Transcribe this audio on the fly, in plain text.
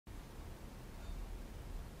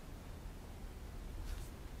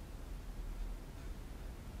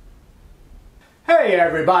Hey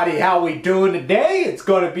everybody, how we doing today? It's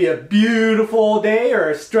going to be a beautiful day, or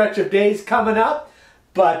a stretch of days coming up.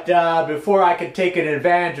 But before I can take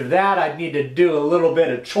advantage of that, I need to do a little bit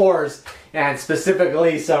of chores, and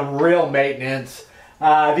specifically some reel maintenance.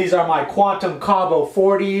 These are my Quantum Cabo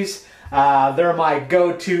 40s. They're my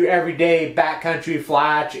go-to everyday backcountry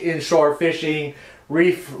flatch, inshore fishing,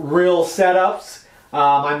 reef reel setups.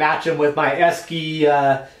 I match them with my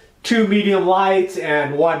Esky 2 medium lights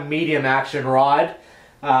and 1 medium action rod.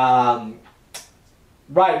 Right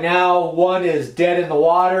now, one is dead in the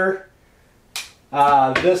water.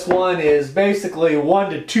 This one is basically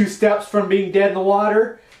 1 to 2 steps from being dead in the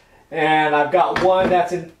water. And I've got one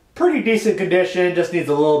that's in pretty decent condition, just needs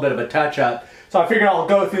a little bit of a touch up. So I figured I'll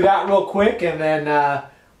go through that real quick, and then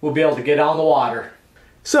we'll be able to get on the water.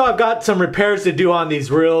 So I've got some repairs to do on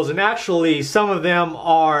these reels, and actually some of them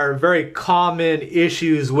are very common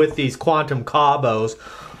issues with these Quantum Cabos.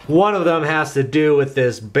 One of them has to do with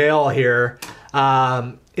this bail here.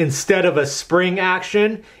 Instead of a spring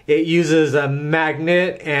action, it uses a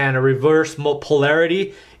magnet and a reverse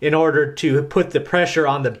polarity in order to put the pressure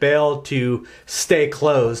on the bail to stay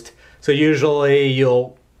closed. So usually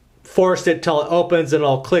you'll force it till it opens and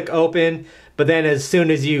it'll click open, but then as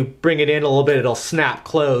soon as you bring it in a little bit, it'll snap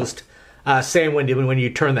closed. Same when you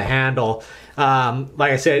turn the handle.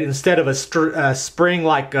 Like I said, instead of a spring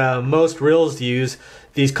like most reels use,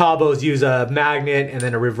 these Cabos use a magnet and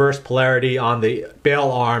then a reverse polarity on the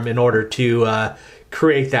bail arm in order to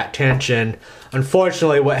create that tension.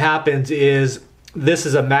 Unfortunately, what happens is this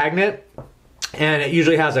is a magnet and it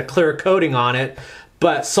usually has a clear coating on it,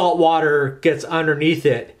 but salt water gets underneath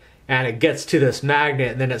it and it gets to this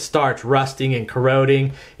magnet, and then it starts rusting and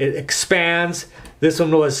corroding. It expands. This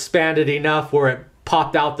one was expanded enough where it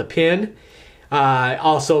popped out the pin.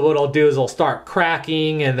 Also, what it'll do is it'll start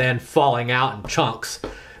cracking and then falling out in chunks.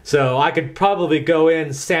 So I could probably go in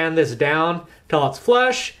and sand this down till it's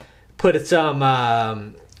flush, put some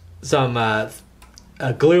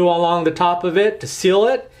glue along the top of it to seal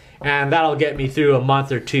it, and that'll get me through a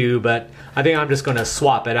month or two, but I think I'm just going to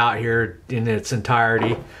swap it out here in its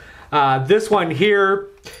entirety. This one here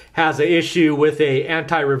has an issue with a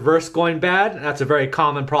anti-reverse going bad. That's a very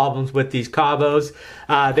common problem with these Cabos.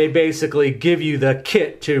 They basically give you the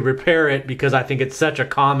kit to repair it because I think it's such a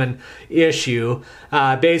common issue.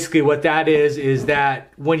 Basically what that is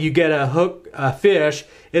that when you get a fish,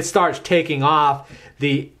 it starts taking off.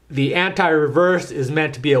 The anti-reverse is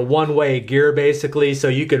meant to be a one-way gear basically, so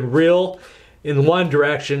you can reel in one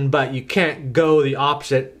direction, but you can't go the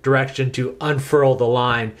opposite direction to unfurl the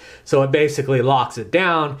line. So it basically locks it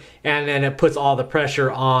down, and then it puts all the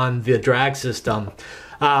pressure on the drag system.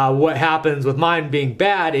 What happens with mine being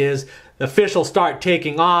bad is the fish will start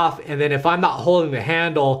taking off, and then if I'm not holding the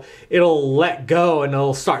handle, it'll let go and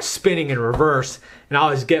it'll start spinning in reverse. And I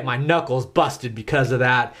always get my knuckles busted because of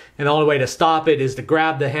that. And the only way to stop it is to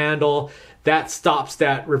grab the handle. That stops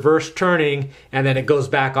that reverse turning, and then it goes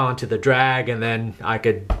back onto the drag, and then I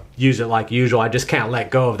could use it like usual. I just can't let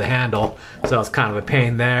go of the handle, so it's kind of a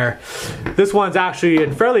pain there. This one's actually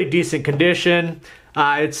in fairly decent condition.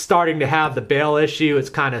 It's starting to have the bail issue. It's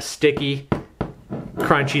kind of sticky,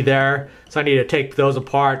 crunchy there, so I need to take those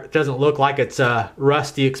apart. It doesn't look like it's a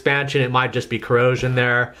rusty expansion. It might just be corrosion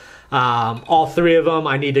there. All 3 of them,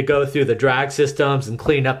 I need to go through the drag systems and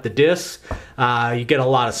clean up the discs. You get a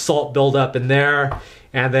lot of salt buildup in there.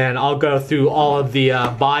 And then I'll go through all of the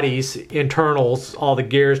bodies, internals, all the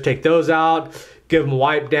gears, take those out, give them a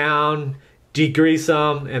wipe down, degrease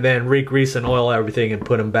them, and then re-grease and oil everything and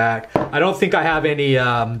put them back. I don't think I have any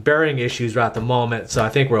bearing issues right at the moment, so I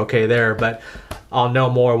think we're okay there, but I'll know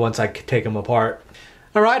more once I take them apart.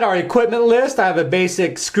 Alright, our equipment list. I have a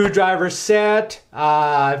basic screwdriver set.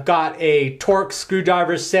 I've got a Torx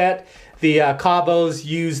screwdriver set. The Cabos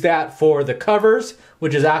use that for the covers,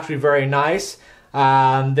 which is actually very nice.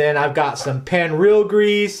 Then I've got some Penn reel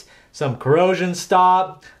grease, some corrosion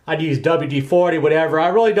stop. I'd use WD-40, whatever. I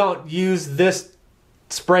really don't use this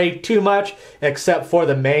spray too much, except for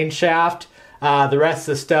the main shaft. The rest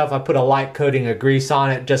of the stuff, I put a light coating of grease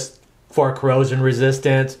on it just for corrosion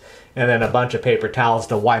resistance, and then a bunch of paper towels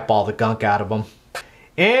to wipe all the gunk out of them.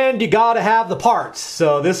 And you gotta have the parts.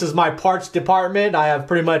 So this is my parts department. I have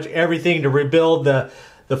pretty much everything to rebuild the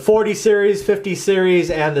 40 series, 50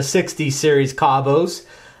 series, and the 60 series Cabos.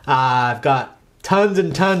 I've got tons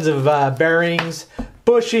and tons of bearings,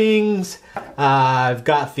 bushings. I've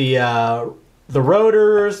got the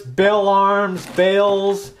rotors, bail arms,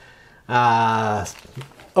 bails,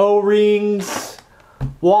 O-rings,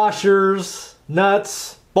 washers,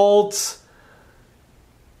 nuts, bolts,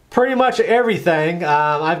 pretty much everything.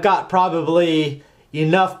 I've got probably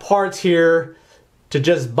enough parts here to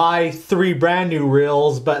just buy 3 brand new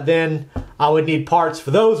reels, but then I would need parts for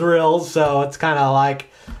those reels, so it's kind of like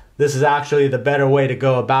this is actually the better way to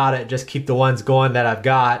go about it. Just keep the ones going that I've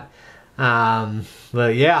got.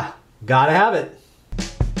 But yeah, gotta have it.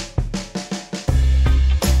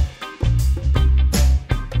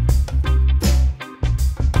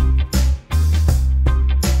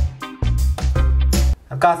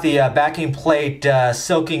 I've got the backing plate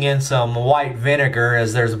soaking in some white vinegar,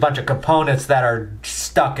 as there's a bunch of components that are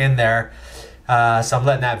stuck in there. So I'm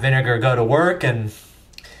letting that vinegar go to work, and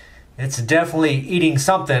it's definitely eating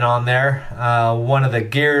something on there. One of the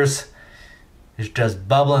gears is just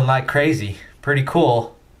bubbling like crazy. Pretty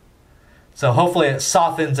cool. So hopefully it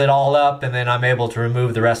softens it all up, and then I'm able to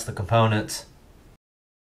remove the rest of the components.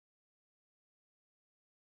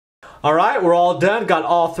 Alright, we're all done. Got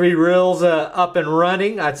all 3 reels up and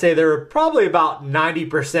running. I'd say they're probably about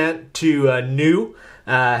 90% to new.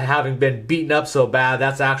 Having been beaten up so bad,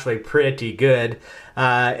 that's actually pretty good.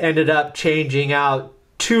 Ended up changing out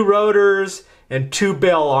 2 rotors and 2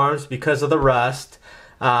 bail arms because of the rust.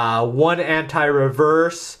 1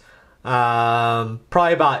 anti-reverse.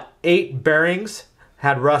 Probably about 8 bearings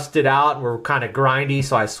had rusted out and were kind of grindy,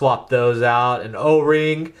 so I swapped those out. An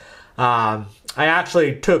O-ring. I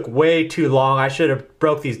actually took way too long. I should have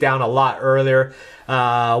broke these down a lot earlier.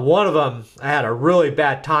 One of them, I had a really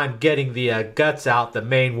bad time getting the guts out, the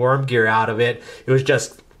main worm gear out of it. It was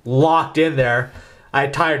just locked in there. I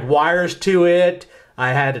tied wires to it.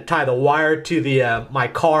 I had to tie the wire to the my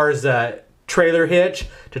car's trailer hitch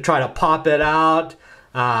to try to pop it out.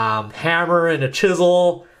 Hammer and a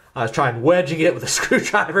chisel. I was trying wedging it with a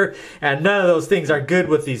screwdriver, and none of those things are good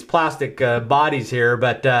with these plastic bodies here,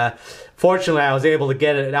 but fortunately I was able to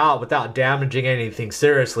get it out without damaging anything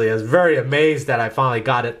seriously. I was very amazed that I finally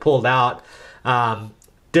got it pulled out.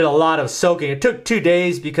 Did a lot of soaking. It took 2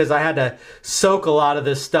 days because I had to soak a lot of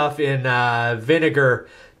this stuff in vinegar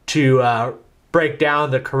to break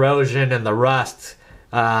down the corrosion and the rust.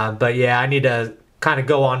 But yeah, I need to kind of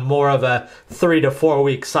go on more of a 3 to 4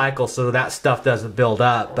 week cycle so that stuff doesn't build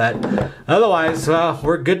up. But otherwise,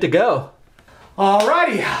 we're good to go.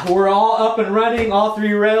 Alrighty, we're all up and running, all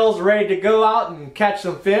 3 rails ready to go out and catch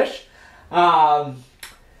some fish.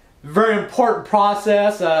 Very important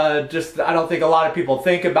process. Just I don't think a lot of people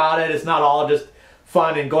think about it. It's not all just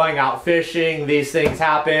fun and going out fishing. These things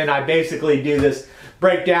happen. I basically do this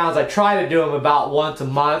breakdowns. I try to do them about once a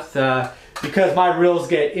month. Because my reels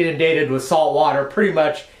get inundated with salt water pretty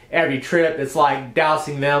much every trip. It's like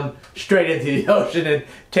dousing them straight into the ocean and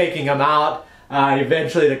taking them out.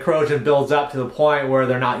 Eventually the corrosion builds up to the point where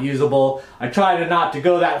they're not usable. I try not to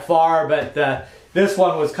go that far, but this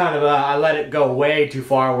one was kind of I let it go way too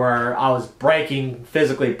far, where I was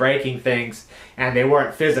physically breaking things, and they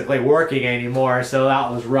weren't physically working anymore, so that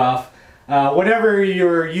was rough. Whenever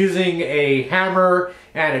you're using a hammer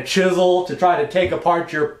and a chisel to try to take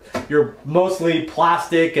apart your mostly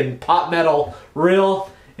plastic and pot metal reel,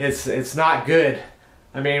 it's not good.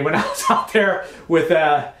 I mean, when I was out there with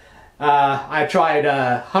I tried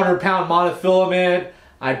a 100-pound monofilament,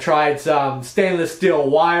 I tried some stainless steel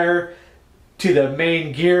wire to the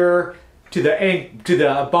main gear, to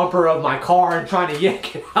the bumper of my car, and trying to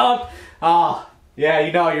yank it out. Yeah,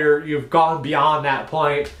 you know, you've gone beyond that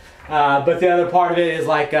point. But the other part of it is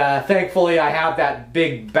like, thankfully I have that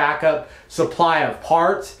big backup supply of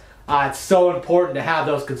parts. It's so important to have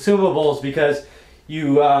those consumables because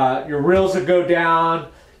your reels will go down.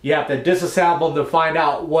 You have to disassemble them to find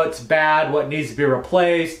out what's bad, what needs to be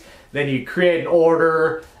replaced. Then you create an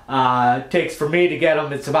order. It takes, for me to get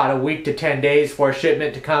them, it's about a week to 10 days for a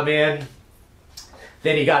shipment to come in.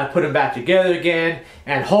 Then you got to put them back together again,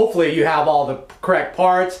 and hopefully you have all the correct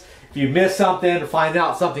parts. If you miss something, find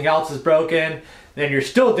out something else is broken, then you're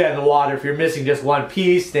still dead in the water. If you're missing just one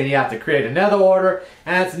piece, then you have to create another order,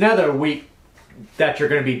 and it's another week that you're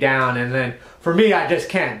going to be down. And then for me, I just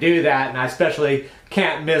can't do that, and I especially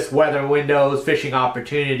can't miss weather windows, fishing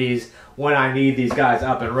opportunities when I need these guys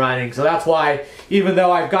up and running. So that's why, even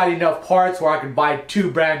though I've got enough parts where I can buy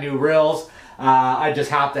 2 brand new reels, I just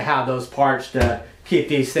have to have those parts to keep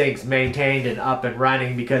these things maintained and up and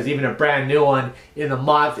running, because even a brand new one in the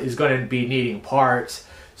month is going to be needing parts.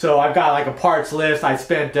 So I've got like a parts list. I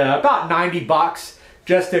spent about 90 bucks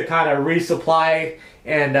just to kind of resupply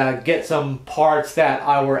and get some parts that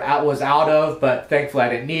I was out of, but thankfully I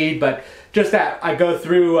didn't need. But just that I go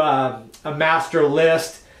through a master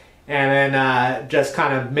list, and then just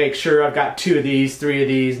kind of make sure I've got 2 of these, 3 of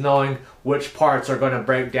these, knowing which parts are going to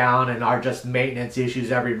break down and are just maintenance issues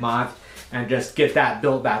every month, and just get that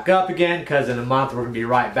built back up again, because in a month we're going to be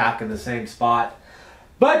right back in the same spot.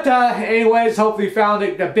 But anyways, hopefully you found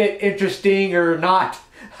it a bit interesting or not.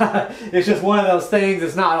 It's just one of those things.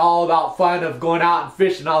 It's not all about fun of going out and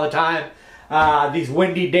fishing all the time. These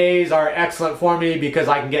windy days are excellent for me because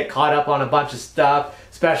I can get caught up on a bunch of stuff,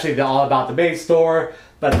 especially the All About the Bait store.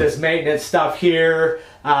 But this maintenance stuff here,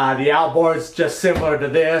 the outboard's just similar to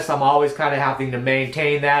this. I'm always kind of having to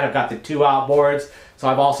maintain that. I've got the 2 outboards, so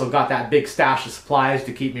I've also got that big stash of supplies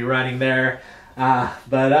to keep me running there.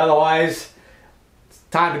 But otherwise, it's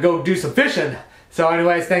time to go do some fishing. So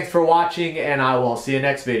anyways, thanks for watching, and I will see you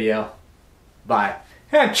next video. Bye.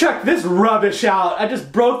 And check this rubbish out. I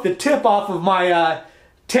just broke the tip off of my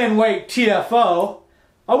 10-weight TFO.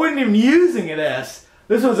 I wasn't even using this.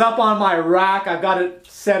 This was up on my rack. I've got it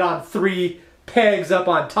set on 3 pegs up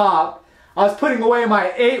on top. I was putting away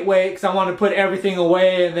my 8-weight because I wanted to put everything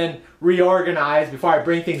away and then reorganize before I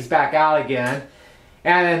bring things back out again.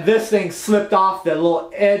 And then this thing slipped off the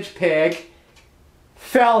little edge peg,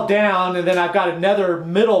 fell down, and then I've got another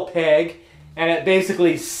middle peg, and it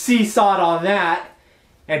basically seesawed on that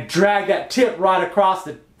and dragged that tip right across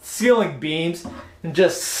the ceiling beams and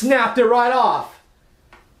just snapped it right off.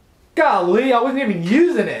 Golly, I wasn't even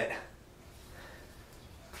using it.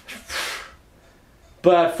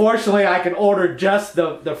 But fortunately I could order just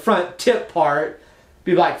the front tip part.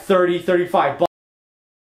 Be like $30-35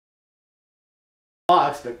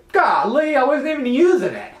 bucks, but golly, I wasn't even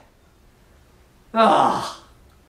using it. Ah.